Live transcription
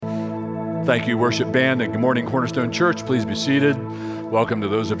Thank you, worship band, and good morning, Cornerstone Church. Please be seated. Welcome to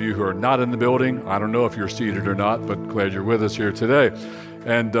those of you who are not in the building. I don't know if you're seated or not, but glad you're with us here today.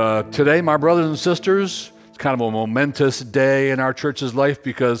 And today, my brothers and sisters, it's kind of a momentous day in our church's life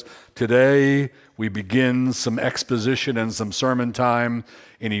because today we begin some exposition and some sermon time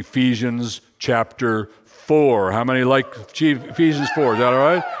in Ephesians chapter 4. How many like Ephesians 4? Is that all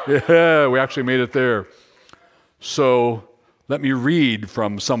right? Yeah, we actually made it there. So let me read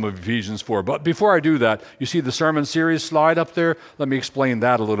from some of Ephesians 4. But before I do that, you see the sermon series slide up there? Let me explain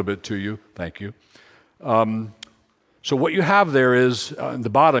that a little bit to you. Thank you. So what you have there is, in the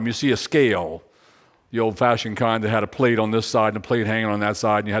bottom, you see a scale, the old-fashioned kind that had a plate on this side and a plate hanging on that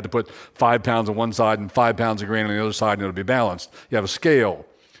side, and you had to put 5 pounds on one side and 5 pounds of grain on the other side, and it would be balanced. You have a scale.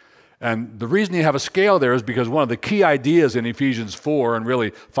 And the reason you have a scale there is because one of the key ideas in Ephesians 4, and really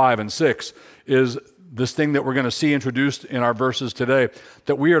 5 and 6, is this thing that we're going to see introduced in our verses today,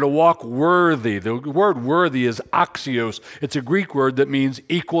 that we are to walk worthy. The word worthy is axios. It's a Greek word that means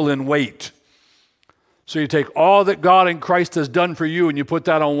equal in weight. So you take all that God in Christ has done for you and you put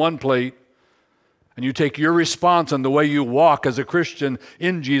that on one plate, and you take your response and the way you walk as a Christian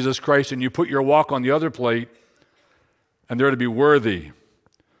in Jesus Christ and you put your walk on the other plate, and they're to be worthy.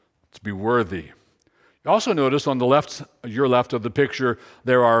 To be worthy. You also notice on the left, your left of the picture,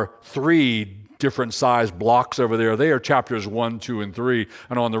 there are 3 different size blocks over there. They are chapters 1, 2, and 3.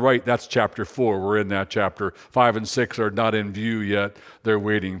 And on the right, that's chapter 4. We're in that chapter. 5 and 6 are not in view yet. They're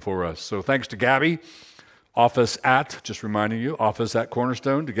waiting for us. So thanks to Gabby, just reminding you, office at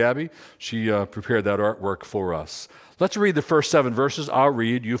Cornerstone, to Gabby. She prepared that artwork for us. Let's read the first 7 verses. I'll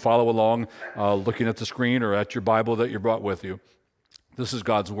read. You follow along looking at the screen or at your Bible that you brought with you. This is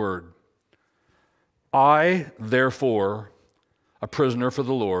God's word. I, therefore, a prisoner for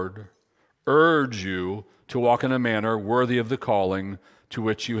the Lord, urge you to walk in a manner worthy of the calling to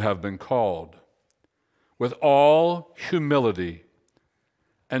which you have been called, with all humility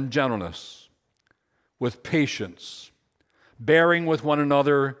and gentleness, with patience, bearing with one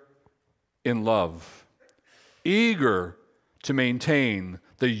another in love, eager to maintain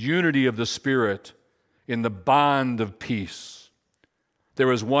the unity of the Spirit in the bond of peace.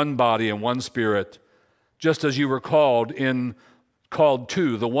 There is one body and one Spirit, just as you were called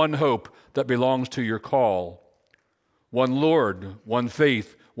to the one hope that belongs to your call. One Lord, one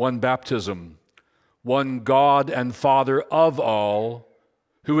faith, one baptism, one God and Father of all,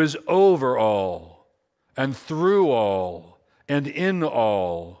 who is over all, and through all, and in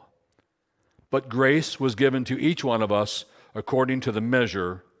all. But grace was given to each one of us according to the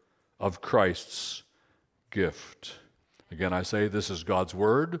measure of Christ's gift. Again, I say this is God's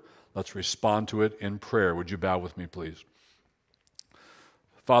word. Let's respond to it in prayer. Would you bow with me, please?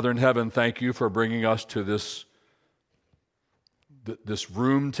 Father in heaven, thank you for bringing us to this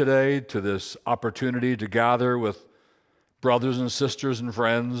room today, to this opportunity to gather with brothers and sisters and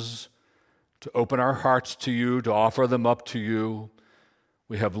friends, to open our hearts to you, to offer them up to you.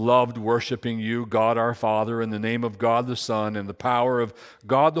 We have loved worshiping you, God our Father, in the name of God the Son, in the power of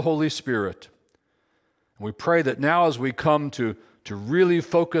God the Holy Spirit. And we pray that now as we come to really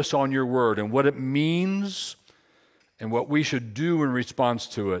focus on your word and what it means and what we should do in response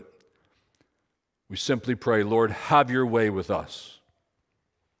to it, we simply pray, Lord, have your way with us.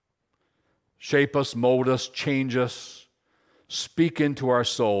 Shape us, mold us, change us, speak into our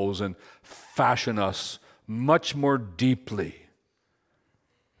souls, and fashion us much more deeply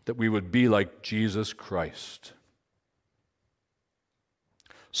that we would be like Jesus Christ.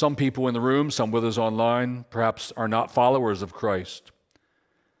 Some people in the room, some with us online, perhaps are not followers of Christ.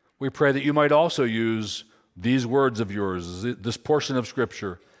 We pray that you might also use these words of yours, this portion of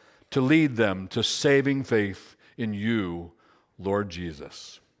Scripture, to lead them to saving faith in you, Lord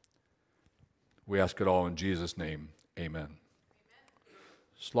Jesus. We ask it all in Jesus' name. Amen.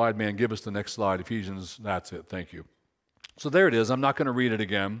 Slide man, give us the next slide. Ephesians, that's it. Thank you. So there it is. I'm not going to read it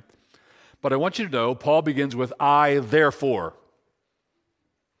again. But I want you to know, Paul begins with I, therefore.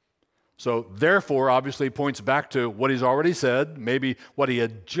 So therefore obviously points back to what he's already said, maybe what he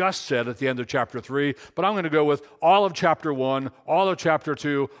had just said at the end of chapter 3, but I'm going to go with all of chapter 1, all of chapter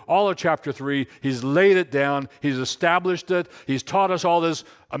 2, all of chapter 3. He's laid it down, he's established it, he's taught us all this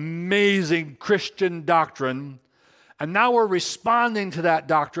amazing Christian doctrine, and now we're responding to that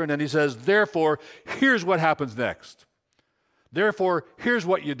doctrine, and he says, therefore, here's what happens next. Therefore, here's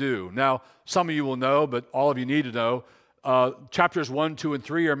what you do. Now, some of you will know, but all of you need to know, chapters 1, 2, and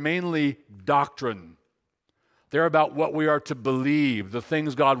 3 are mainly doctrine. They're about what we are to believe, the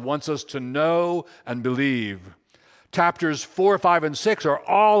things God wants us to know and believe. Chapters 4, 5, and 6 are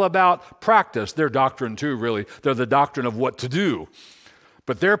all about practice. They're doctrine too, really. They're the doctrine of what to do.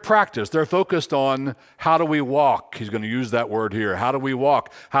 But their practice, they're focused on how do we walk? He's going to use that word here. How do we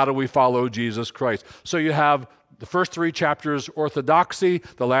walk? How do we follow Jesus Christ? So you have the first 3 chapters, orthodoxy,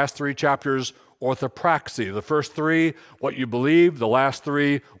 the last 3 chapters, orthopraxy. The first 3, what you believe, the last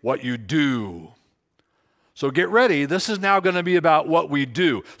 3, what you do. So get ready. This is now going to be about what we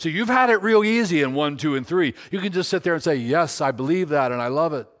do. So you've had it real easy in 1, 2, and 3. You can just sit there and say, yes, I believe that and I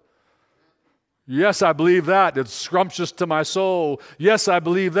love it. Yes, I believe that. It's scrumptious to my soul. Yes, I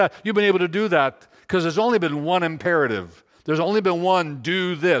believe that. You've been able to do that because there's only been one imperative. There's only been one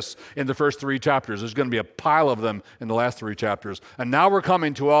do this in the first 3 chapters. There's going to be a pile of them in the last 3 chapters. And now we're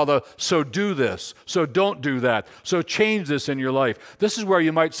coming to all the so do this, so don't do that, so change this in your life. This is where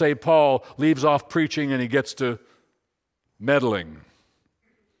you might say Paul leaves off preaching and he gets to meddling.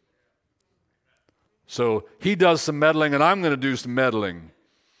 So he does some meddling and I'm going to do some meddling.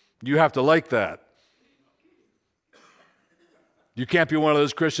 You have to like that. You can't be one of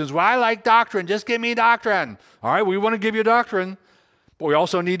those Christians, well, I like doctrine, just give me doctrine. All right, we want to give you doctrine, but we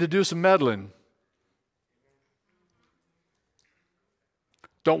also need to do some meddling.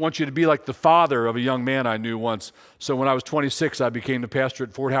 Don't want you to be like the father of a young man I knew once. So when I was 26, I became the pastor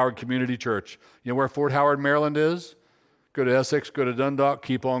at Fort Howard Community Church. You know where Fort Howard, Maryland is? Go to Essex, go to Dundalk,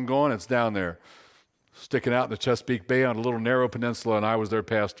 keep on going, it's down there. Sticking out in the Chesapeake Bay on a little narrow peninsula, and I was their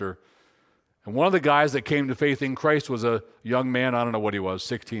pastor. And one of the guys that came to faith in Christ was a young man, I don't know what he was,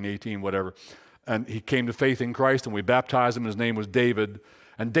 16, 18, whatever. And he came to faith in Christ, and we baptized him. His name was David.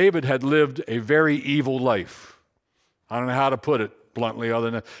 And David had lived a very evil life. I don't know how to put it bluntly other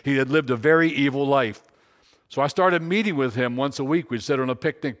than he had lived a very evil life. So I started meeting with him once a week. We'd sit on a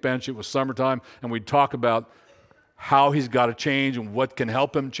picnic bench. It was summertime, and we'd talk about how he's got to change and what can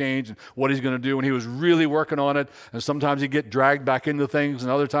help him change and what he's going to do. And he was really working on it. And sometimes he'd get dragged back into things,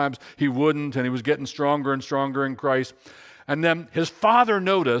 and other times he wouldn't, and he was getting stronger and stronger in Christ. And then his father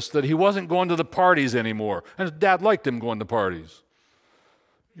noticed that he wasn't going to the parties anymore. And his dad liked him going to parties.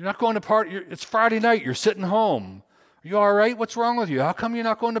 You're not going to party. It's Friday night. You're sitting home. Are you all right? What's wrong with you? How come you're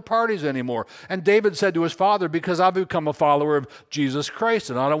not going to parties anymore? And David said to his father, because I've become a follower of Jesus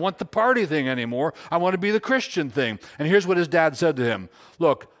Christ, and I don't want the party thing anymore. I want to be the Christian thing. And here's what his dad said to him.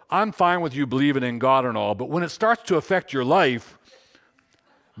 Look, I'm fine with you believing in God and all, but when it starts to affect your life,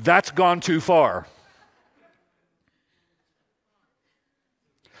 that's gone too far.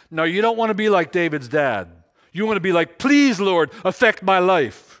 No, you don't want to be like David's dad. You want to be like, please, Lord, affect my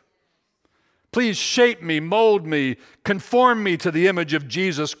life. Please shape me, mold me, conform me to the image of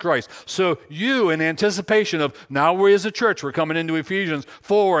Jesus Christ. So you, in anticipation of, now we as a church, we're coming into Ephesians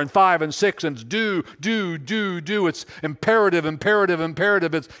 4 and 5 and 6, and it's do. It's imperative.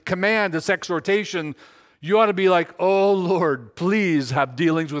 It's command, it's exhortation. You ought to be like, oh, Lord, please have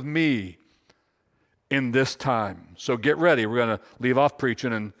dealings with me in this time. So get ready. We're going to leave off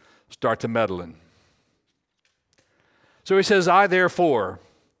preaching and start to meddling. So he says, I therefore,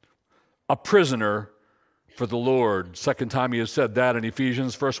 a prisoner for the Lord. Second time he has said that in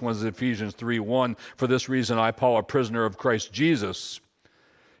Ephesians. First one is Ephesians 3:1. For this reason, I, Paul, a prisoner of Christ Jesus.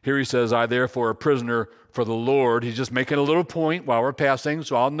 Here he says, I therefore a prisoner for the Lord. He's just making a little point while we're passing,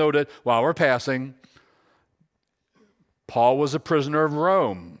 so I'll note it while we're passing. Paul was a prisoner of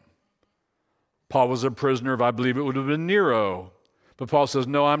Rome. Paul was a prisoner of, I believe it would have been Nero. But Paul says,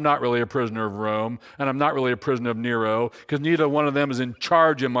 no, I'm not really a prisoner of Rome, and I'm not really a prisoner of Nero, because neither one of them is in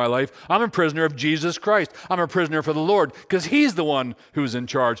charge in my life. I'm a prisoner of Jesus Christ. I'm a prisoner for the Lord, because he's the one who's in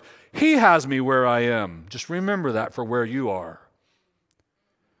charge. He has me where I am. Just remember that for where you are.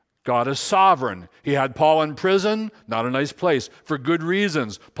 God is sovereign. He had Paul in prison, not a nice place, for good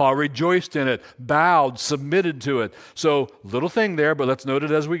reasons. Paul rejoiced in it, bowed, submitted to it. So, little thing there, but let's note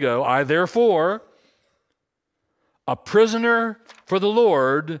it as we go. I, therefore, a prisoner for the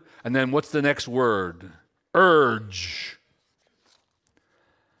Lord, and then what's the next word? Urge.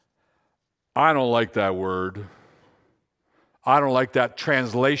 I don't like that word. I don't like that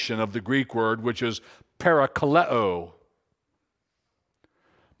translation of the Greek word, which is parakaleo.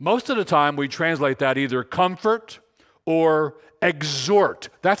 Most of the time we translate that either comfort or exhort.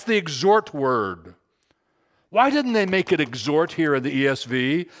 That's the exhort word. Why didn't they make it exhort here in the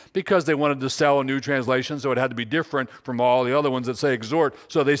ESV? Because they wanted to sell a new translation, so it had to be different from all the other ones that say exhort.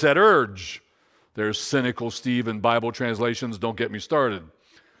 So they said urge. There's cynical Steve in Bible translations. Don't get me started.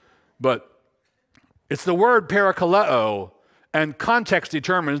 But it's the word parakaleo, and context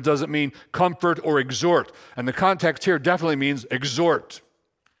determines does it mean comfort or exhort. And the context here definitely means exhort.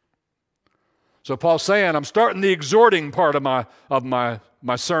 So Paul's saying, I'm starting the exhorting part of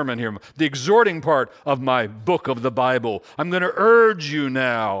my sermon here, the exhorting part of my book of the Bible. I'm going to urge you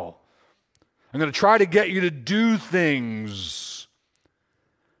now. I'm going to try to get you to do things.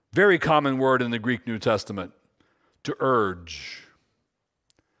 Very common word in the Greek New Testament, to urge.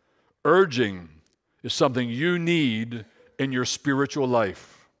 Urging is something you need in your spiritual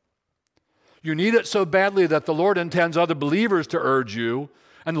life. You need it so badly that the Lord intends other believers to urge you,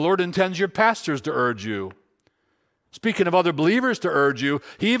 and the Lord intends your pastors to urge you. Speaking of other believers to urge you,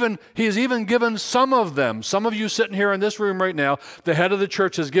 He has even given some of them, some of you sitting here in this room right now, the head of the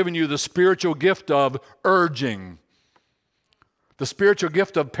church has given you the spiritual gift of urging. The spiritual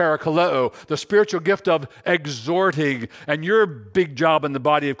gift of parakaleo, the spiritual gift of exhorting. And your big job in the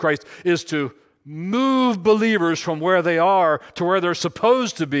body of Christ is to move believers from where they are to where they're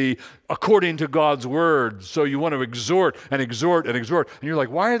supposed to be according to God's word. So you want to exhort and exhort and exhort. And you're like,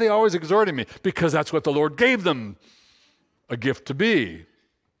 why are they always exhorting me? Because that's what the Lord gave them a gift to be.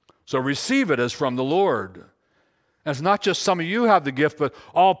 So receive it as from the Lord. And it's not just some of you have the gift, but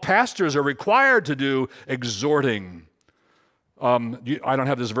all pastors are required to do exhorting. I don't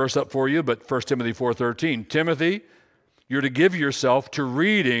have this verse up for you, but 1 Timothy 4:13. Timothy, you're to give yourself to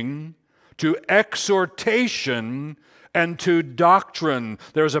reading, to exhortation, and to doctrine.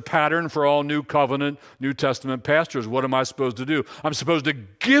 There's a pattern for all New Covenant, New Testament pastors. What am I supposed to do? I'm supposed to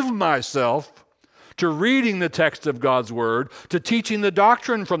give myself to reading the text of God's Word, to teaching the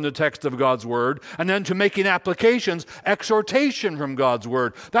doctrine from the text of God's Word, and then to making applications, exhortation from God's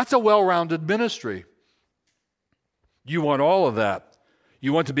Word. That's a well-rounded ministry. You want all of that.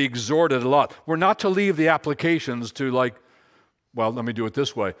 You want to be exhorted a lot. We're not to leave the applications to well, let me do it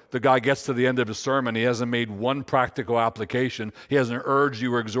this way. The guy gets to the end of his sermon. He hasn't made one practical application. He hasn't urged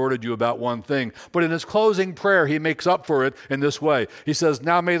you or exhorted you about one thing. But in his closing prayer, he makes up for it in this way. He says,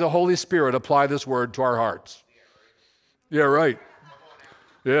 now may the Holy Spirit apply this word to our hearts. Yeah, right.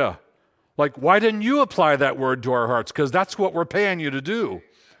 Yeah. Why didn't you apply that word to our hearts? Because that's what we're paying you to do.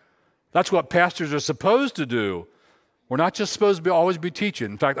 That's what pastors are supposed to do. We're not just supposed to always be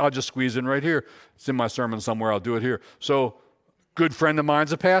teaching. In fact, I'll just squeeze in right here. It's in my sermon somewhere. I'll do it here. So, good friend of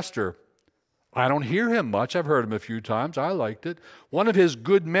mine's a pastor. I don't hear him much. I've heard him a few times. I liked it. One of his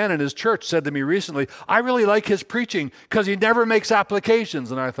good men in his church said to me recently, I really like his preaching because he never makes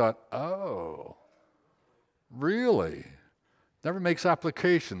applications. And I thought, oh, really? Never makes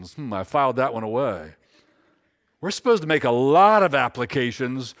applications. I filed that one away. We're supposed to make a lot of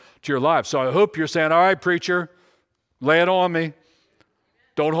applications to your life. So I hope you're saying, all right, preacher, lay it on me.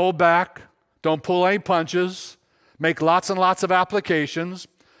 Don't hold back. Don't pull any punches. Make lots and lots of applications.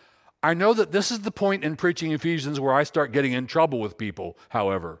 I know that this is the point in preaching Ephesians where I start getting in trouble with people,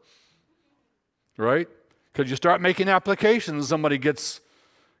 however. Right? Because you start making applications, somebody gets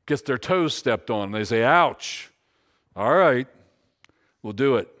their toes stepped on, and they say, ouch. All right, we'll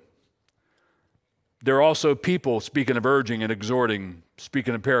do it. There are also people, speaking of urging and exhorting,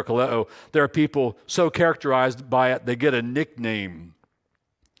 speaking of parakaleo, there are people so characterized by it, they get a nickname.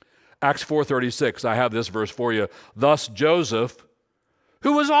 Acts 4:36, I have this verse for you. Thus Joseph,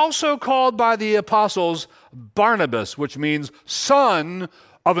 who was also called by the apostles Barnabas, which means son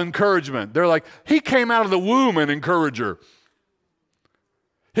of encouragement. They're like, he came out of the womb an encourager.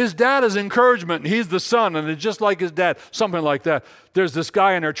 His dad is encouragement, and he's the son, and it's just like his dad, something like that. There's this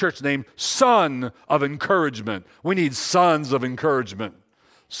guy in our church named Son of Encouragement. We need sons of encouragement,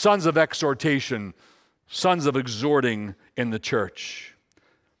 sons of exhortation, sons of exhorting in the church.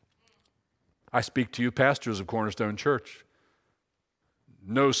 I speak to you, pastors of Cornerstone Church.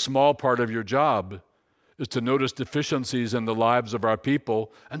 No small part of your job is to notice deficiencies in the lives of our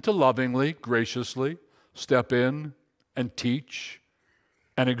people and to lovingly, graciously step in and teach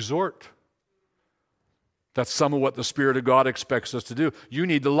and exhort. That's some of what the Spirit of God expects us to do. You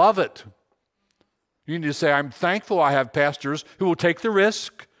need to love it. You need to say, I'm thankful I have pastors who will take the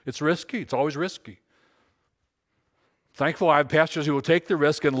risk. It's risky. It's always risky. Thankful I have pastors who will take the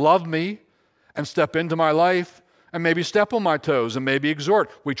risk and love me and step into my life and maybe step on my toes and maybe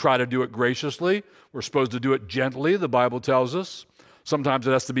exhort. We try to do it graciously. We're supposed to do it gently, the Bible tells us. Sometimes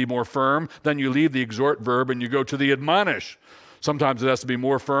it has to be more firm. Then you leave the exhort verb and you go to the admonish. Sometimes it has to be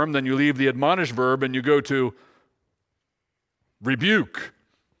more firm. Then you leave the admonish verb and you go to rebuke.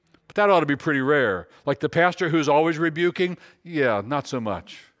 But that ought to be pretty rare. Like the pastor who's always rebuking, yeah, not so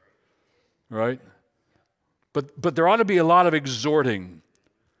much. Right? But there ought to be a lot of exhorting.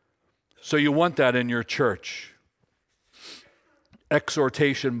 So you want that in your church.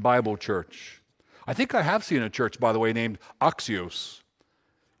 Exhortation Bible Church. I think I have seen a church, by the way, named Axios,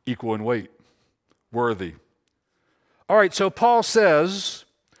 equal in weight, worthy. All right, so Paul says,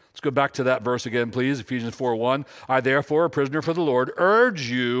 let's go back to that verse again, please, Ephesians 4:1. I therefore, a prisoner for the Lord, urge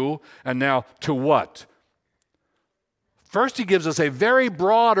you, and now to what? First, he gives us a very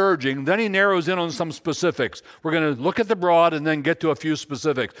broad urging, then he narrows in on some specifics. We're going to look at the broad and then get to a few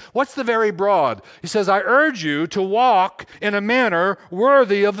specifics. What's the very broad? He says, I urge you to walk in a manner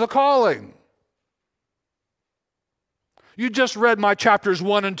worthy of the calling. You just read my chapters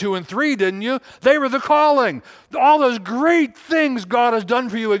 1 and 2 and 3, didn't you? They were the calling. All those great things God has done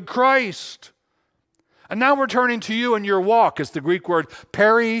for you in Christ. And now we're turning to you and your walk. It's the Greek word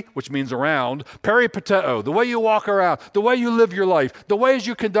peri, which means around, peripateo, the way you walk around, the way you live your life, the ways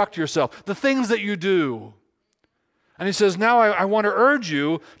you conduct yourself, the things that you do. And he says, now I want to urge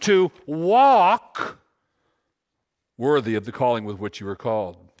you to walk worthy of the calling with which you were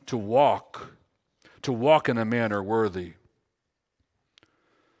called. To walk in a manner worthy.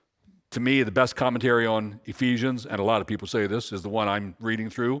 To me, the best commentary on Ephesians, and a lot of people say this, is the one I'm reading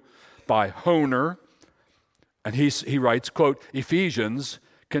through by Honer. And he writes, quote, Ephesians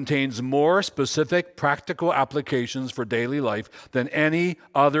contains more specific practical applications for daily life than any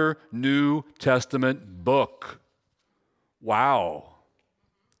other New Testament book. Wow.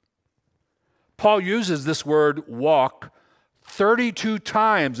 Paul uses this word walk 32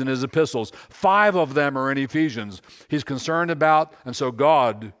 times in his epistles. 5 of them are in Ephesians. He's concerned about, and so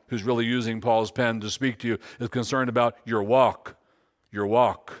God, who's really using Paul's pen to speak to you, is concerned about your walk, your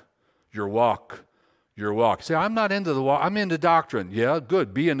walk, your walk. Your walk. Say, I'm not into the walk. I'm into doctrine. Yeah,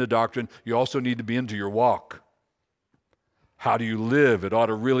 good. Be into doctrine. You also need to be into your walk. How do you live? It ought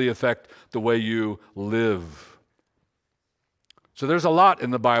to really affect the way you live. So there's a lot in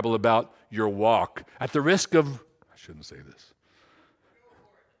the Bible about your walk. At the risk of, I shouldn't say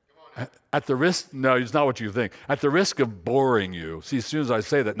this. At the risk, no, it's not what you think. At the risk of boring you. See, as soon as I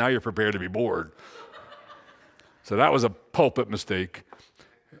say that, now you're prepared to be bored. So that was a pulpit mistake.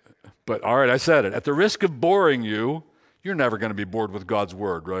 But all right, I said it. At the risk of boring you, you're never going to be bored with God's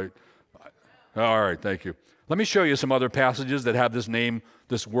word, right? All right, thank you. Let me show you some other passages that have this name,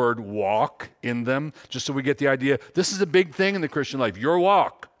 this word walk in them, just so we get the idea. This is a big thing in the Christian life, your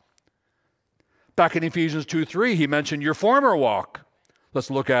walk. Back in Ephesians 2:3, he mentioned your former walk. Let's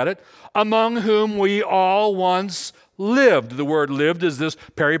look at it. Among whom we all once lived. The word lived is this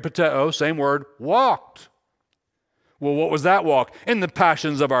peripateo, same word, walked. Well, what was that walk? In the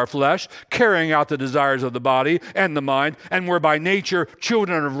passions of our flesh, carrying out the desires of the body and the mind, and were by nature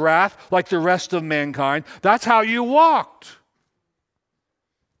children of wrath like the rest of mankind. That's how you walked.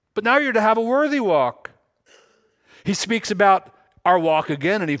 But now you're to have a worthy walk. He speaks about our walk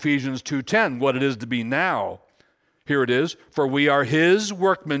again in Ephesians 2:10, what it is to be now. Here it is, for we are his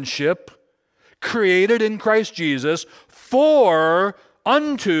workmanship, created in Christ Jesus for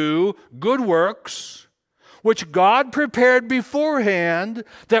unto good works, which God prepared beforehand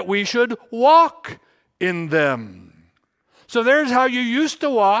that we should walk in them. So there's how you used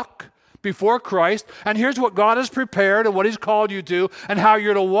to walk before Christ, and here's what God has prepared and what he's called you to, and how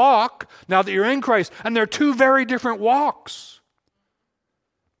you're to walk now that you're in Christ. And they're 2 very different walks.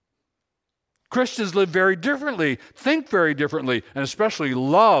 Christians live very differently, think very differently, and especially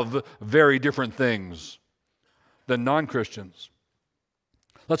love very different things than non-Christians.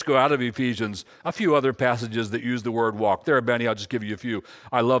 Let's go out of Ephesians, a few other passages that use the word walk. There are many, I'll just give you a few.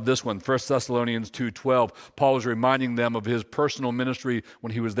 I love this one, 1 Thessalonians 2:12. Paul was reminding them of his personal ministry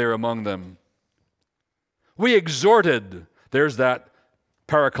when he was there among them. We exhorted, there's that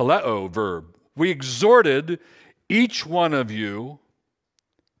parakaleo verb. We exhorted each one of you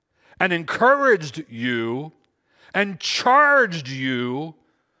and encouraged you and charged you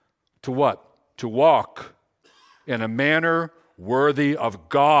to what? To walk in a manner worthy of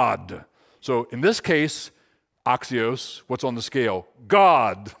God. So in this case, axios, what's on the scale?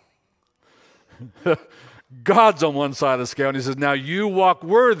 God. God's on one side of the scale, and he says, now you walk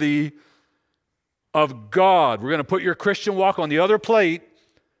worthy of God. We're going to put your Christian walk on the other plate,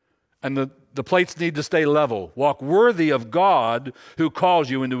 and the plates need to stay level. Walk worthy of God who calls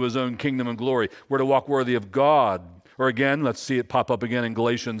you into his own kingdom and glory. We're to walk worthy of God. Or again, let's see it pop up again in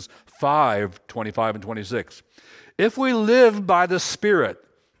Galatians 5:25 and 26. If we live by the Spirit,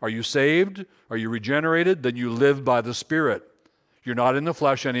 are you saved? Are you regenerated? Then you live by the Spirit. You're not in the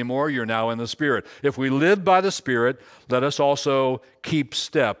flesh anymore. You're now in the Spirit. If we live by the Spirit, let us also keep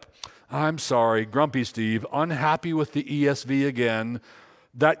step. I'm sorry, Grumpy Steve, unhappy with the ESV again.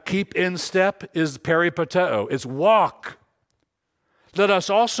 That keep in step is peripateo. It's walk. Let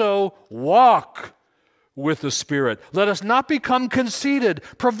us also walk with the Spirit. Let us not become conceited,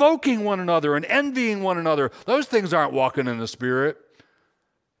 provoking one another and envying one another. Those things aren't walking in the Spirit.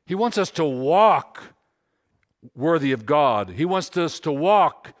 He wants us to walk worthy of God. He wants us to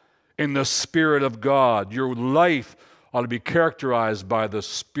walk in the Spirit of God. Your life ought to be characterized by the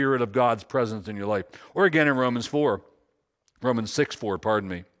Spirit of God's presence in your life. Or again in Romans 4. Romans 6:4, pardon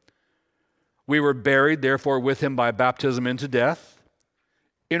me. We were buried, therefore, with him by baptism into death,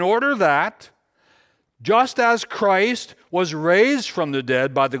 in order that, just as Christ was raised from the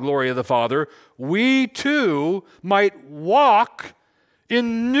dead by the glory of the Father, we too might walk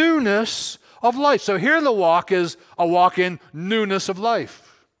in newness of life. So here the walk is a walk in newness of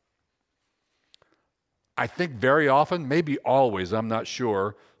life. I think very often, maybe always, I'm not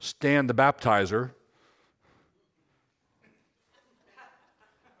sure, Stan the baptizer.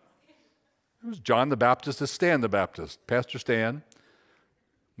 It was John the Baptist, is Stan the Baptist, Pastor Stan.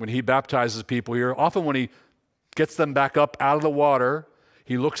 When he baptizes people here, often when he gets them back up out of the water,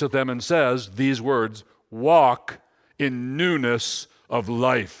 he looks at them and says these words, walk in newness of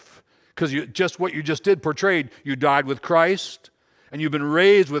life. Because just what you just did portrayed, you died with Christ and you've been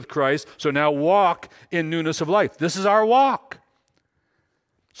raised with Christ, so now walk in newness of life. This is our walk.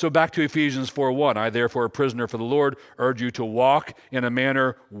 So back to Ephesians 4:1, I therefore, a prisoner for the Lord, urge you to walk in a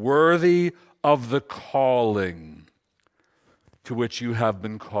manner worthy of the calling to which you have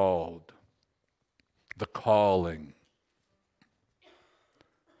been called. The calling.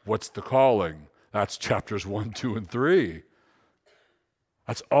 What's the calling? That's chapters 1, 2, and 3.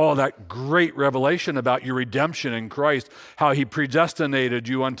 That's all that great revelation about your redemption in Christ, how he predestinated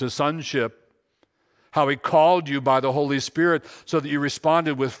you unto sonship, how he called you by the Holy Spirit so that you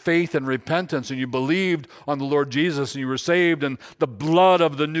responded with faith and repentance and you believed on the Lord Jesus and you were saved, and the blood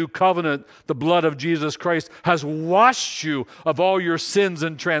of the new covenant, the blood of Jesus Christ, has washed you of all your sins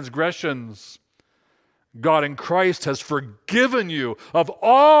and transgressions. God in Christ has forgiven you of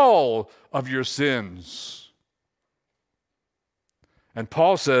all of your sins. And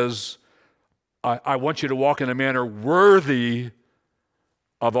Paul says, I want you to walk in a manner worthy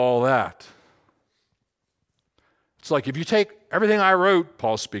of all that. It's like if you take everything I wrote,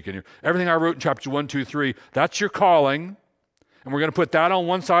 Paul's speaking here, everything I wrote in chapters 1, 2, 3, that's your calling, and we're going to put that on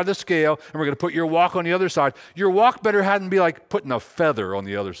one side of the scale, and we're going to put your walk on the other side. Your walk better hadn't be like putting a feather on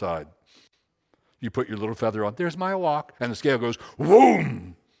the other side. You put your little feather on, there's my walk, and the scale goes,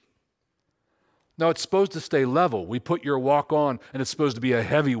 boom! No, it's supposed to stay level. We put your walk on, and it's supposed to be a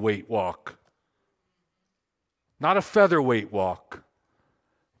heavyweight walk, not a featherweight walk.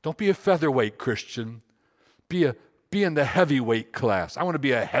 Don't be a featherweight Christian. Be in the heavyweight class. I want to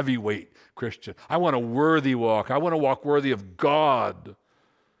be a heavyweight Christian. I want a worthy walk. I want to walk worthy of God.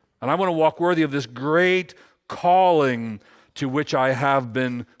 And I want to walk worthy of this great calling to which I have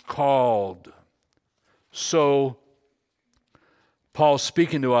been called. So, Paul's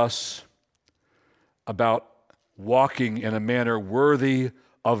speaking to us about walking in a manner worthy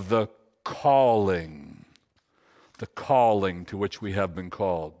of the calling to which we have been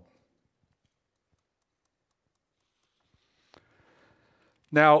called.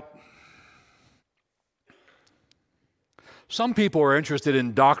 Now, some people are interested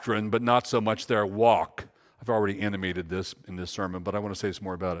in doctrine, but not so much their walk. I've already animated this in this sermon, but I want to say some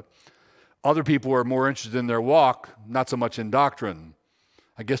more about it. Other people are more interested in their walk, not so much in doctrine.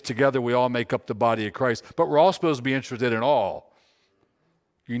 I guess together we all make up the body of Christ, but we're all supposed to be interested in all.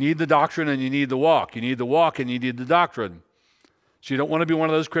 You need the doctrine and you need the walk. You need the walk and you need the doctrine. So you don't want to be one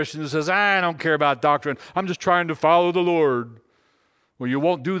of those Christians who says, I don't care about doctrine. I'm just trying to follow the Lord. Well, you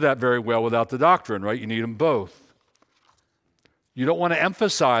won't do that very well without the doctrine, right? You need them both. You don't want to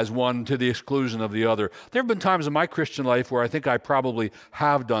emphasize one to the exclusion of the other. There have been times in my Christian life where I think I probably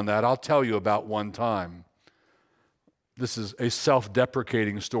have done that. I'll tell you about one time. This is a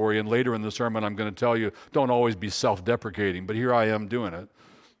self-deprecating story, and later in the sermon I'm going to tell you, don't always be self-deprecating, but here I am doing it.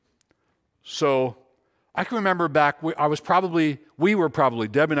 So I can remember back, we were probably,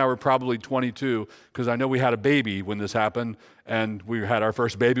 Deb and I were probably 22, because I know we had a baby when this happened, and we had our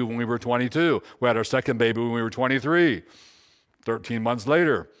first baby when we were 22. We had our second baby when we were 23, 13 months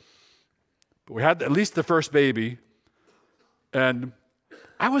later. But we had at least the first baby, and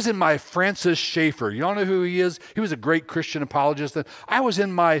I was in my Francis Schaeffer. You all know who he is? He was a great Christian apologist. I was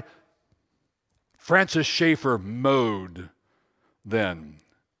in my Francis Schaeffer mode then.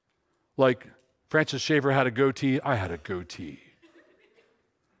 Like, Francis Schaeffer had a goatee, I had a goatee.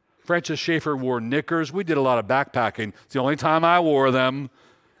 Francis Schaeffer wore knickers. We did a lot of backpacking. It's the only time I wore them.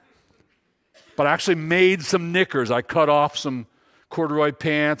 But I actually made some knickers. I cut off some corduroy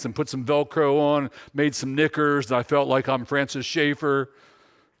pants and put some Velcro on, made some knickers, and I felt like I'm Francis Schaeffer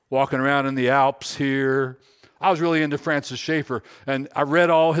walking around in the Alps here. I was really into Francis Schaeffer, and I read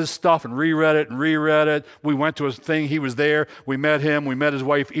all his stuff and reread it. We went to his thing. He was there. We met him. We met his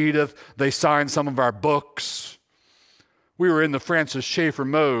wife, Edith. They signed some of our books. We were in the Francis Schaeffer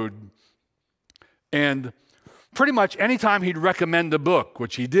mode. And Pretty much anytime he'd recommend a book,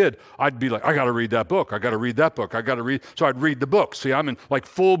 which he did, I'd be like, I got to read that book. I got to read that book. I got to read. So I'd read the book. See, I'm in like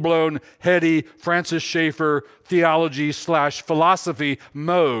full-blown, heady Francis Schaeffer theology/philosophy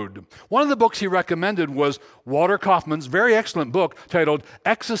mode. One of the books he recommended was Walter Kaufman's very excellent book titled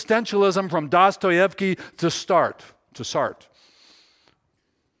Existentialism from Dostoevsky to Sartre.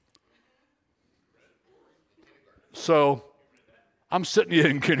 So I'm sitting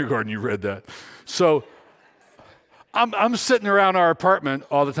in kindergarten, you read that. So I'm sitting around our apartment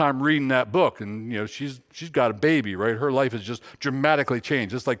all the time reading that book, and she's got a baby, right? Her life has just dramatically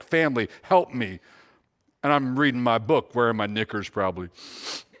changed. It's like, family, help me. And I'm reading my book, wearing my knickers probably.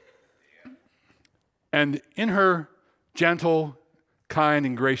 And in her gentle, kind,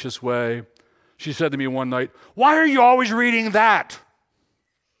 and gracious way, she said to me one night, "Why are you always reading that?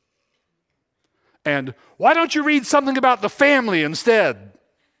 And why don't you read something about the family instead?"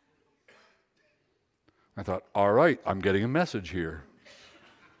 I thought, all right, I'm getting a message here.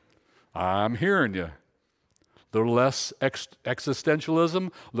 I'm hearing you. A little less existentialism,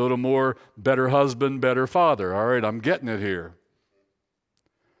 a little more better husband, better father. All right, I'm getting it here.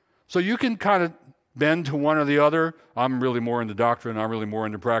 So you can kind of bend to one or the other. I'm really more into doctrine. I'm really more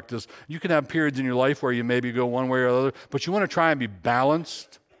into practice. You can have periods in your life where you maybe go one way or the other, but you want to try and be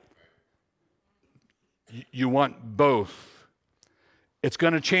balanced. You want both. It's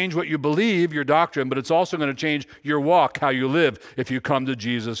going to change what you believe, your doctrine, but it's also going to change your walk, how you live, if you come to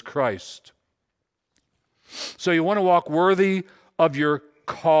Jesus Christ. So you want to walk worthy of your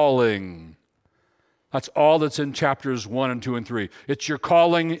calling. That's all that's in chapters 1 and 2 and 3. It's your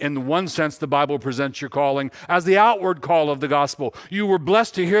calling. In one sense, the Bible presents your calling as the outward call of the gospel. You were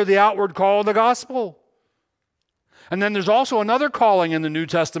blessed to hear the outward call of the gospel. And then there's also another calling in the New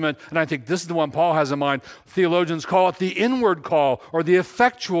Testament, and I think this is the one Paul has in mind. Theologians call it the inward call or the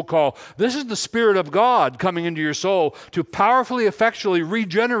effectual call. This is the Spirit of God coming into your soul to powerfully, effectually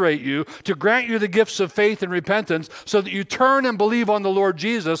regenerate you, to grant you the gifts of faith and repentance so that you turn and believe on the Lord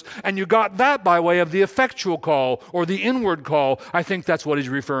Jesus, and you got that by way of the effectual call or the inward call. I think that's what he's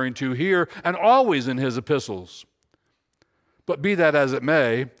referring to here and always in his epistles. But be that as it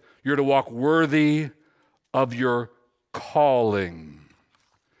may, you're to walk worthy of your calling.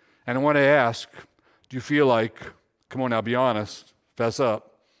 And I want to ask, do you feel like, come on now, be honest, fess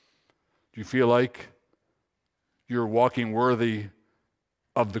up, do you feel like you're walking worthy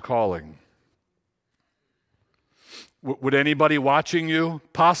of the calling? Would anybody watching you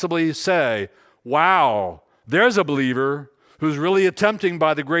possibly say, wow, there's a believer who's really attempting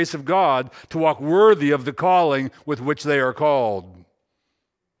by the grace of God to walk worthy of the calling with which they are called?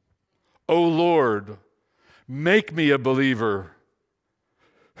 O Lord, make me a believer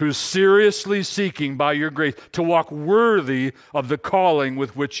who's seriously seeking by your grace to walk worthy of the calling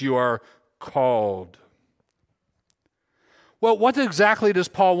with which you are called. Well, what exactly does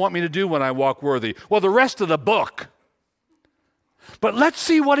Paul want me to do when I walk worthy? Well, the rest of the book. But let's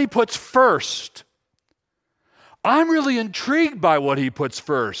see what he puts first. I'm really intrigued by what he puts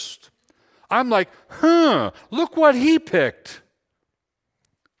first. I'm like, look what he picked.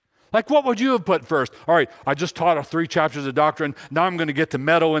 Like, what would you have put first? All right, I just taught 3 chapters of doctrine. Now I'm going to get to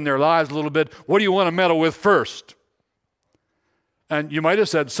meddle in their lives a little bit. What do you want to meddle with first? And you might have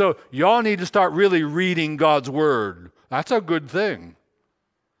said, so y'all need to start really reading God's word. That's a good thing.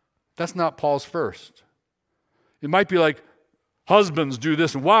 That's not Paul's first. It might be like, husbands do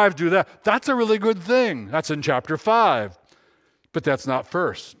this and wives do that. That's a really good thing. That's in chapter 5. But that's not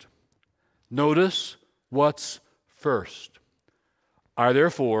first. Notice what's first. I,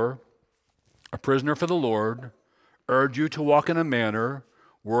 therefore, a prisoner for the Lord, urge you to walk in a manner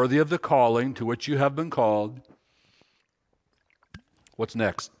worthy of the calling to which you have been called. What's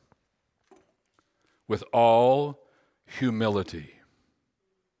next? With all humility.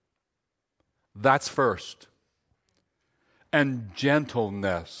 That's first. And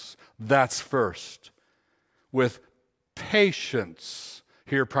gentleness. That's first. With patience.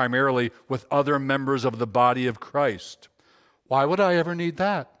 Here primarily with other members of the body of Christ. Why would I ever need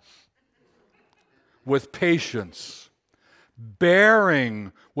that? With patience,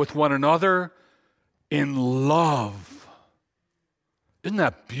 bearing with one another in love. Isn't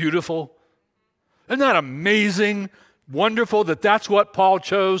that beautiful? Isn't that amazing, wonderful that that's what Paul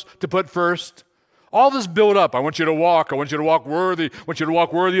chose to put first? All this build up. I want you to walk worthy. I want you to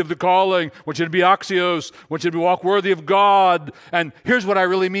walk worthy of the calling. I want you to be axios. I want you to walk worthy of God. And here's what I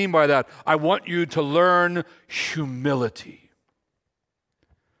really mean by that. I want you to learn humility.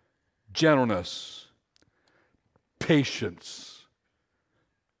 Gentleness, patience,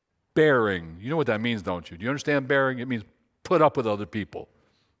 bearing. You know what that means, don't you? Do you understand bearing? It means put up with other people.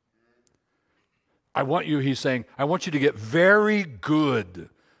 he's saying, I want you to get very good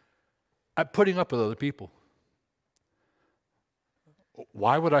at putting up with other people.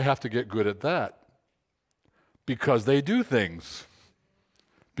 Why would I have to get good at that? Because they do things.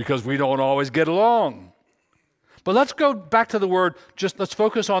 Because we don't always get along. But let's go back to the word, let's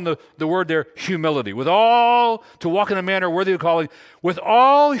focus on the word there, humility. To walk in a manner worthy of calling, with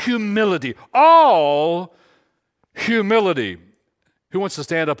all humility. All humility. Who wants to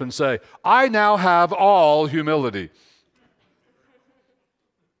stand up and say, I now have all humility?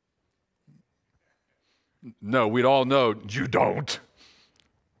 No, we'd all know you don't.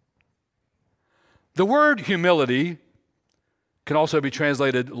 The word humility can also be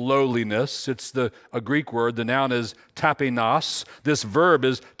translated lowliness. It's a Greek word. The noun is tapenos. This verb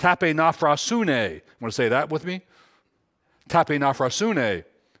is tapenaphrasune. Want to say that with me? Tapenaphrasune.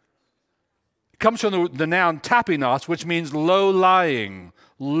 It comes from the noun tapenos, which means low-lying,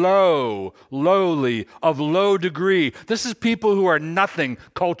 low, lowly, of low degree. This is people who are nothing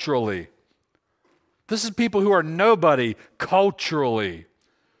culturally. This is people who are nobody culturally.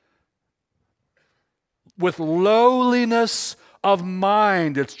 With lowliness of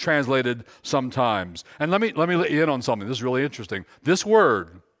mind, it's translated sometimes. And let me let you in on something. This is really interesting. This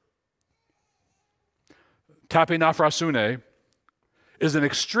word, tapenaphrasune, is an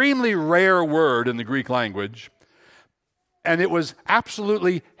extremely rare word in the Greek language, and it was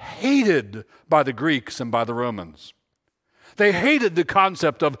absolutely hated by the Greeks and by the Romans. They hated the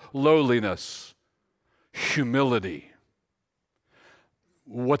concept of lowliness, humility.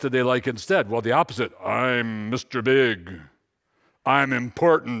 What did they like instead? Well, the opposite. I'm Mr. Big. I'm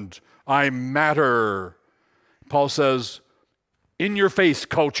important. I matter. Paul says, in your face,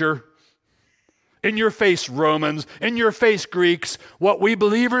 culture. In your face, Romans. In your face, Greeks. What we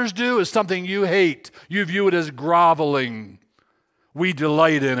believers do is something you hate. You view it as groveling. We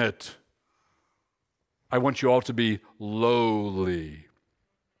delight in it. I want you all to be lowly.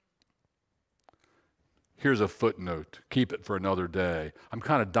 Here's a footnote. Keep it for another day. I'm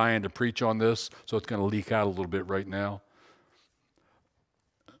kind of dying to preach on this, so it's going to leak out a little bit right now.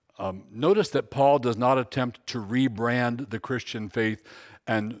 Notice that Paul does not attempt to rebrand the Christian faith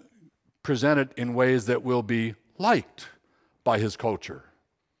and present it in ways that will be liked by his culture.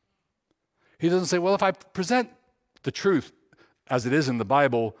 He doesn't say, well, if I present the truth as it is in the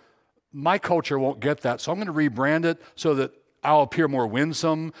Bible, my culture won't get that, so I'm going to rebrand it so that I'll appear more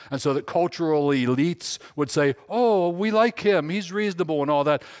winsome, and so that cultural elites would say, oh, we like him, he's reasonable and all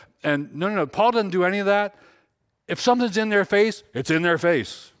that. And no, Paul doesn't do any of that. If something's in their face, it's in their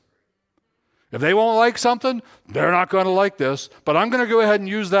face. If they won't like something, they're not going to like this, but I'm going to go ahead and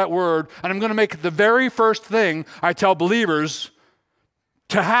use that word, and I'm going to make it the very first thing I tell believers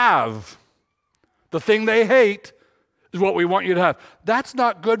to have. The thing they hate is what we want you to have. That's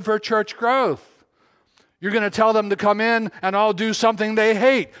not good for church growth. You're going to tell them to come in and I'll do something they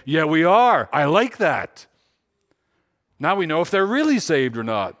hate. Yeah, we are. I like that. Now we know if they're really saved or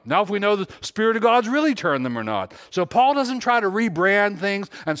not. Now if we know the Spirit of God's really turned them or not. So Paul doesn't try to rebrand things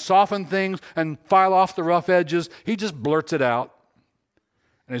and soften things and file off the rough edges. He just blurts it out.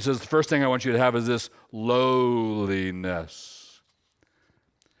 And he says, the first thing I want you to have is this lowliness.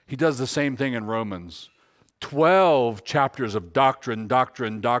 He does the same thing in Romans. 12 chapters of doctrine.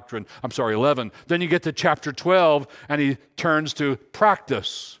 11. Then you get to chapter 12 and he turns to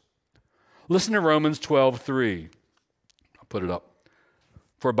practice. Listen to Romans 12:3. I'll put it up.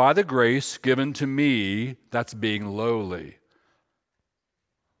 For by the grace given to me, that's being lowly.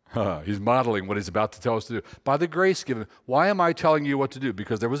 He's modeling what he's about to tell us to do. By the grace given. Why am I telling you what to do?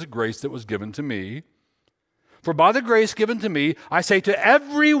 Because there was a grace that was given to me. For by the grace given to me, I say to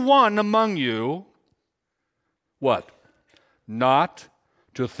every one among you, what? Not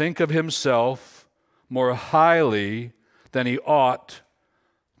to think of himself more highly than he ought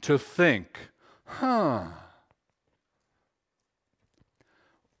to think. Why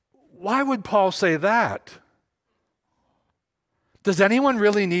would Paul say that? Does anyone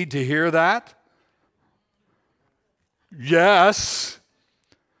really need to hear that? Yes.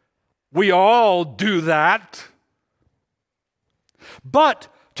 We all do that. But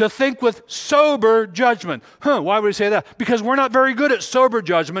to think with sober judgment. Why would he say that? Because we're not very good at sober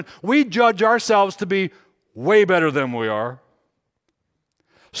judgment. We judge ourselves to be way better than we are.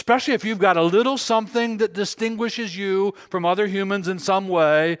 Especially if you've got a little something that distinguishes you from other humans in some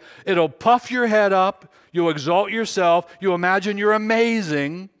way. It'll puff your head up. You'll exalt yourself. You'll imagine you're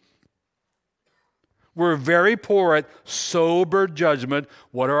amazing. We're very poor at sober judgment.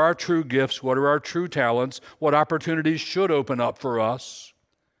 What are our true gifts? What are our true talents? What opportunities should open up for us?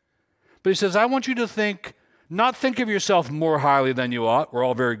 But he says, I want you to think not think of yourself more highly than you ought. We're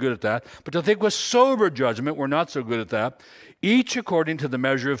all very good at that. But to think with sober judgment, we're not so good at that. Each according to the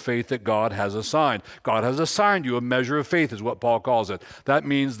measure of faith that God has assigned. God has assigned you a measure of faith, is what Paul calls it. That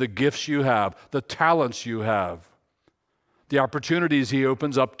means the gifts you have, the talents you have, the opportunities he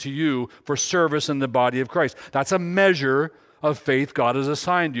opens up to you for service in the body of Christ. That's a measure of faith God has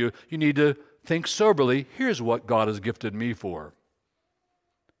assigned you. You need to think soberly. Here's what God has gifted me for.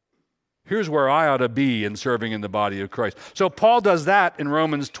 Here's where I ought to be in serving in the body of Christ. So Paul does that in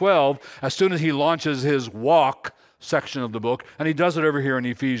Romans 12 as soon as he launches his walk section of the book, and he does it over here in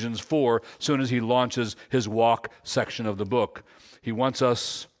Ephesians 4 as soon as he launches his walk section of the book. He wants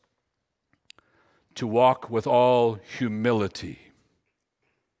us to walk with all humility.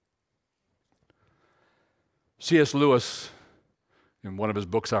 C.S. Lewis, in one of his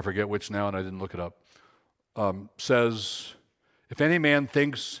books, I forget which now, and I didn't look it up, says, if any man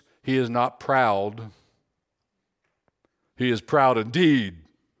thinks he is not proud, he is proud indeed.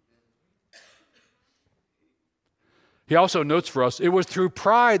 He also notes for us, it was through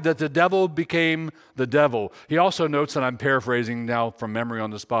pride that the devil became the devil. He also notes, and I'm paraphrasing now from memory on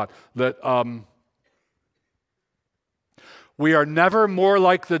the spot, that we are never more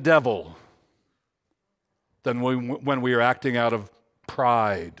like the devil than when we are acting out of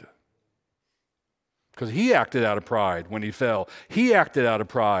pride. Because he acted out of pride when he fell. He acted out of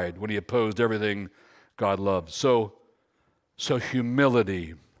pride when he opposed everything God loves. So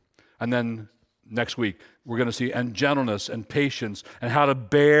humility. And then next week, we're going to see and gentleness and patience and how to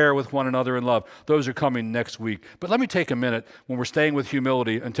bear with one another in love. Those are coming next week. But let me take a minute when we're staying with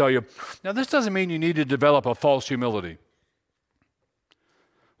humility and tell you, now this doesn't mean you need to develop a false humility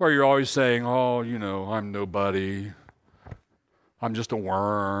where you're always saying, oh, you know, I'm nobody. I'm just a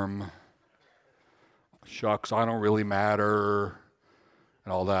worm. Shucks, I don't really matter,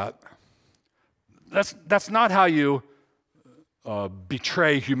 and all that. That's not how you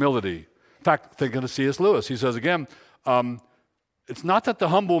betray humility. In fact, thinking of C.S. Lewis, he says again, it's not that the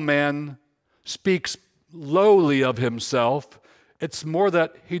humble man speaks lowly of himself, it's more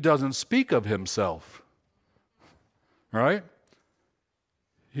that he doesn't speak of himself, right?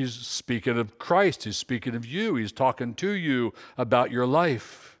 He's speaking of Christ, he's speaking of you, he's talking to you about your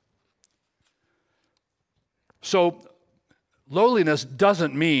life. So lowliness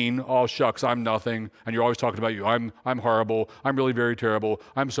doesn't mean, oh shucks, I'm nothing, and you're always talking about you. I'm horrible. I'm really very terrible.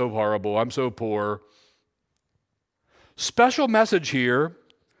 I'm so horrible. I'm so poor. Special message here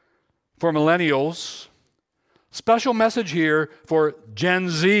for millennials. Special message here for Gen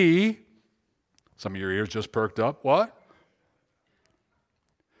Z. Some of your ears just perked up. What?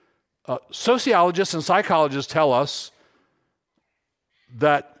 Sociologists and psychologists tell us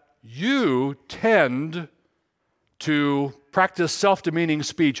that you tend to practice self-demeaning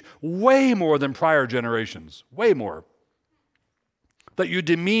speech way more than prior generations, way more. That you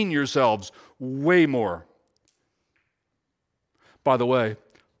demean yourselves way more. By the way,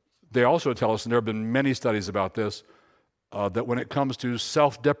 they also tell us, and there have been many studies about this, that when it comes to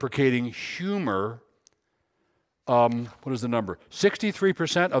self-deprecating humor, what is the number?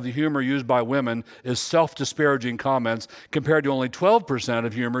 63% of the humor used by women is self-disparaging comments compared to only 12%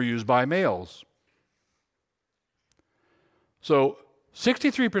 of humor used by males. So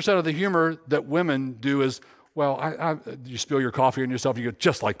 63% of the humor that women do is, well, you spill your coffee on yourself, you go,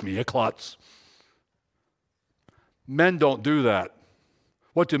 just like me, a klutz. Men don't do that.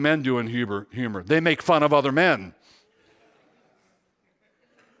 What do men do in humor? They make fun of other men.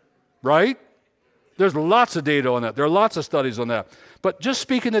 Right? There's lots of data on that. There are lots of studies on that. But just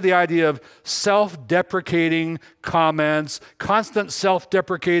speaking to the idea of self-deprecating comments, constant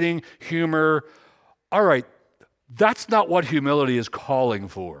self-deprecating humor, all right, that's not what humility is calling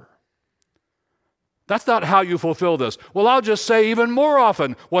for. That's not how you fulfill this. Well, I'll just say even more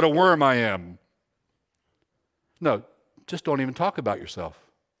often what a worm I am. No, just don't even talk about yourself.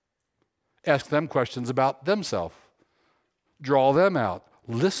 Ask them questions about themselves. Draw them out.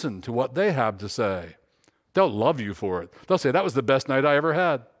 Listen to what they have to say. They'll love you for it. They'll say, that was the best night I ever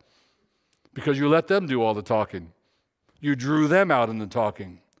had. Because you let them do all the talking. You drew them out in the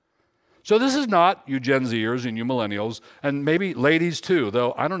talking. So this is not you Gen Zers and you millennials, and maybe ladies too,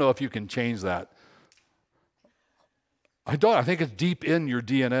 though I don't know if you can change that. I think it's deep in your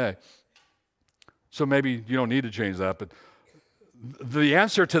DNA. So maybe you don't need to change that, but the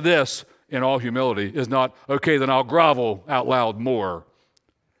answer to this, in all humility, is not, okay, then I'll grovel out loud more.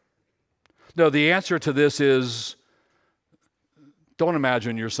 No, the answer to this is, don't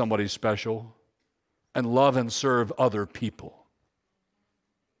imagine you're somebody special, and love and serve other people.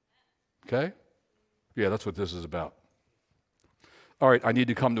 Okay? Yeah, that's what this is about. All right, I need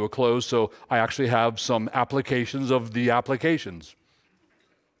to come to a close, so I actually have some applications of the applications.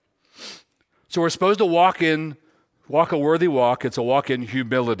 So we're supposed to walk a worthy walk. It's a walk in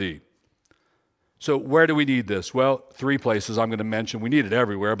humility. So where do we need this? Well, 3 places I'm going to mention. We need it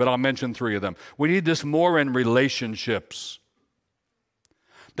everywhere, but I'll mention 3 of them. We need this more in relationships.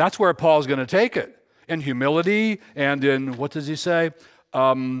 That's where Paul's going to take it. In humility and in, what does he say?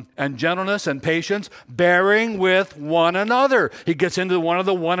 And gentleness and patience, bearing with one another. He gets into one of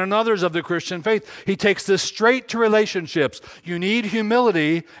the one another's of the Christian faith. He takes this straight to relationships. You need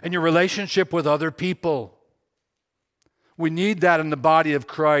humility in your relationship with other people. We need that in the body of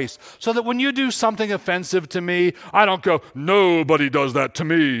Christ, so that when you do something offensive to me, I don't go, nobody does that to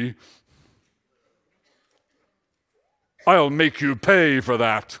me. I'll make you pay for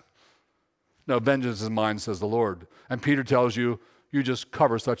that. No, vengeance is mine, says the Lord. And Peter tells you, you just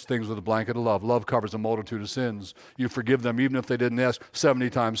cover such things with a blanket of love. Love covers a multitude of sins. You forgive them even if they didn't ask 70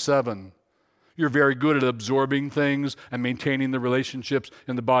 times 7. You're very good at absorbing things and maintaining the relationships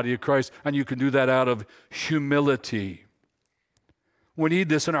in the body of Christ, and you can do that out of humility. We need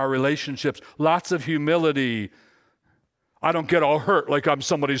this in our relationships. Lots of humility. I don't get all hurt like I'm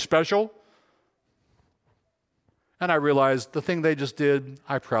somebody special. And I realize the thing they just did,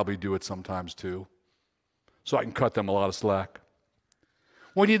 I probably do it sometimes too. So I can cut them a lot of slack.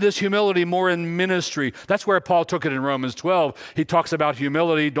 We need this humility more in ministry. That's where Paul took it in Romans 12. He talks about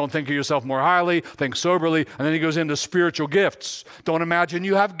humility. Don't think of yourself more highly. Think soberly. And then he goes into spiritual gifts. Don't imagine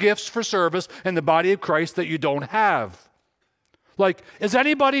you have gifts for service in the body of Christ that you don't have. Like, is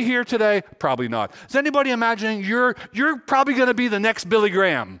anybody here today? Probably not. Is anybody imagining you're probably going to be the next Billy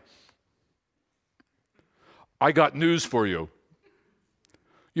Graham? I got news for you.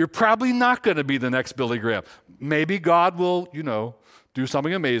 You're probably not going to be the next Billy Graham. Maybe God will, do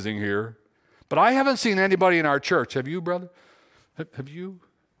something amazing here. But I haven't seen anybody in our church. Have you, brother? Have you?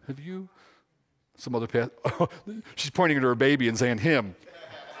 Some other pastor. Oh, she's pointing to her baby and saying, him.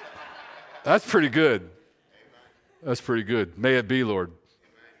 That's pretty good. That's pretty good. May it be, Lord.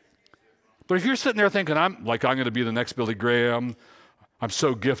 But if you're sitting there thinking, I'm going to be the next Billy Graham, I'm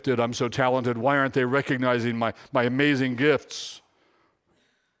so gifted, I'm so talented, why aren't they recognizing my amazing gifts?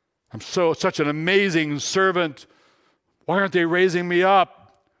 I'm such an amazing servant. Why aren't they raising me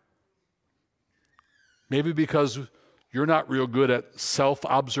up? Maybe because you're not real good at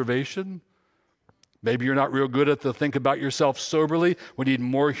self-observation. Maybe you're not real good at the think about yourself soberly. We need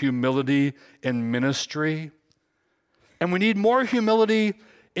more humility in ministry. And we need more humility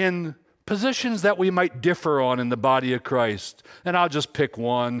in positions that we might differ on in the body of Christ. And I'll just pick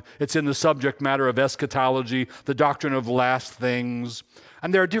one. It's in the subject matter of eschatology, the doctrine of last things.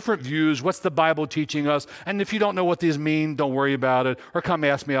 And there are different views. What's the Bible teaching us? And if you don't know what these mean, don't worry about it. Or come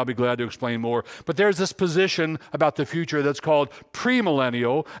ask me, I'll be glad to explain more. But there's this position about the future that's called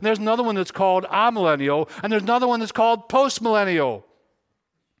premillennial. And there's another one that's called amillennial. And there's another one that's called postmillennial.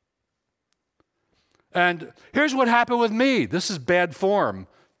 And here's what happened with me. This is bad form.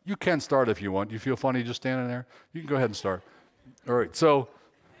 You can start if you want. You feel funny just standing there? You can go ahead and start. All right. So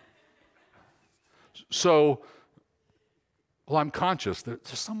well, I'm conscious. There's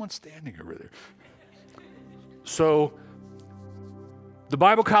someone standing over there. So the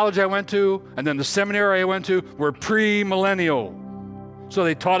Bible college I went to and then the seminary I went to were premillennial. So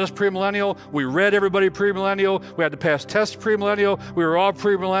they taught us premillennial. We read everybody premillennial. We had to pass tests premillennial. We were all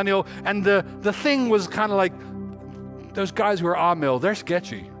premillennial. And the thing was kind of like, those guys who are amill, they're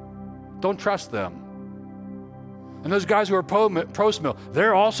sketchy. Don't trust them. And those guys who are postmill,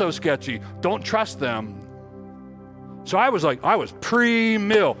 they're also sketchy. Don't trust them. So I was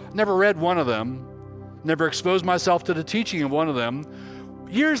pre-mill. Never read one of them. Never exposed myself to the teaching of one of them.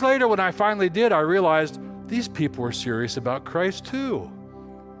 Years later, when I finally did, I realized these people were serious about Christ too.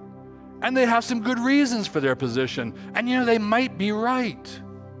 And they have some good reasons for their position. And they might be right.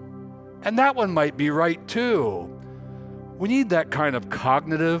 And that one might be right too. We need that kind of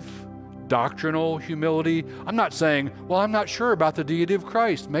cognitive, doctrinal humility. I'm not saying, well, I'm not sure about the deity of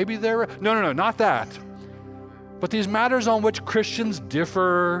Christ. Maybe they're... No, not that. But these matters on which Christians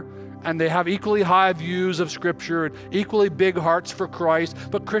differ, and they have equally high views of Scripture, and equally big hearts for Christ,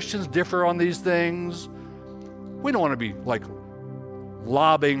 but Christians differ on these things. We don't want to be like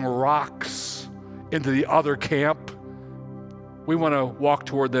lobbing rocks into the other camp. We want to walk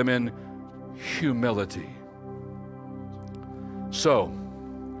toward them in humility. So,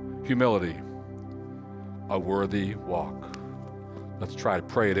 humility, a worthy walk. Let's try to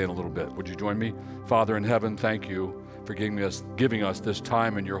pray it in a little bit. Would you join me? Father in heaven, thank you for giving us this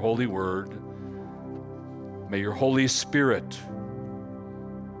time in your holy word. May your Holy Spirit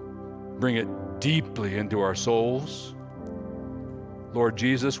bring it deeply into our souls. Lord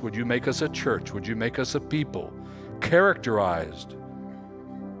Jesus, would you make us a church? Would you make us a people characterized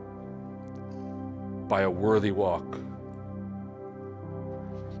by a worthy walk?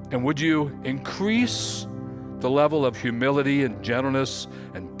 And would you increase the level of humility and gentleness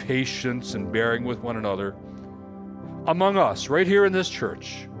and patience and bearing with one another among us, right here in this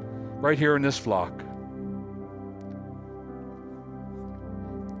church, right here in this flock?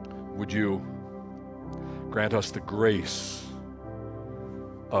 Would you grant us the grace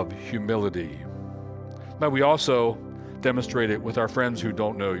of humility? May we also demonstrate it with our friends who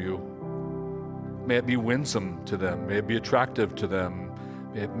don't know you. May it be winsome to them. May it be attractive to them.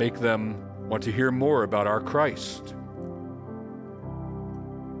 May it make them want to hear more about our Christ,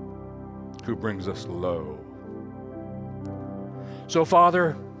 who brings us low. So,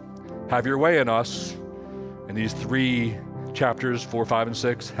 Father, have your way in us in these 3 chapters, 4, 5, and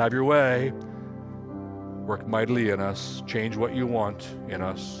 6. Have your way. Work mightily in us. Change what you want in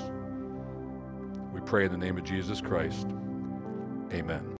us. We pray in the name of Jesus Christ. Amen.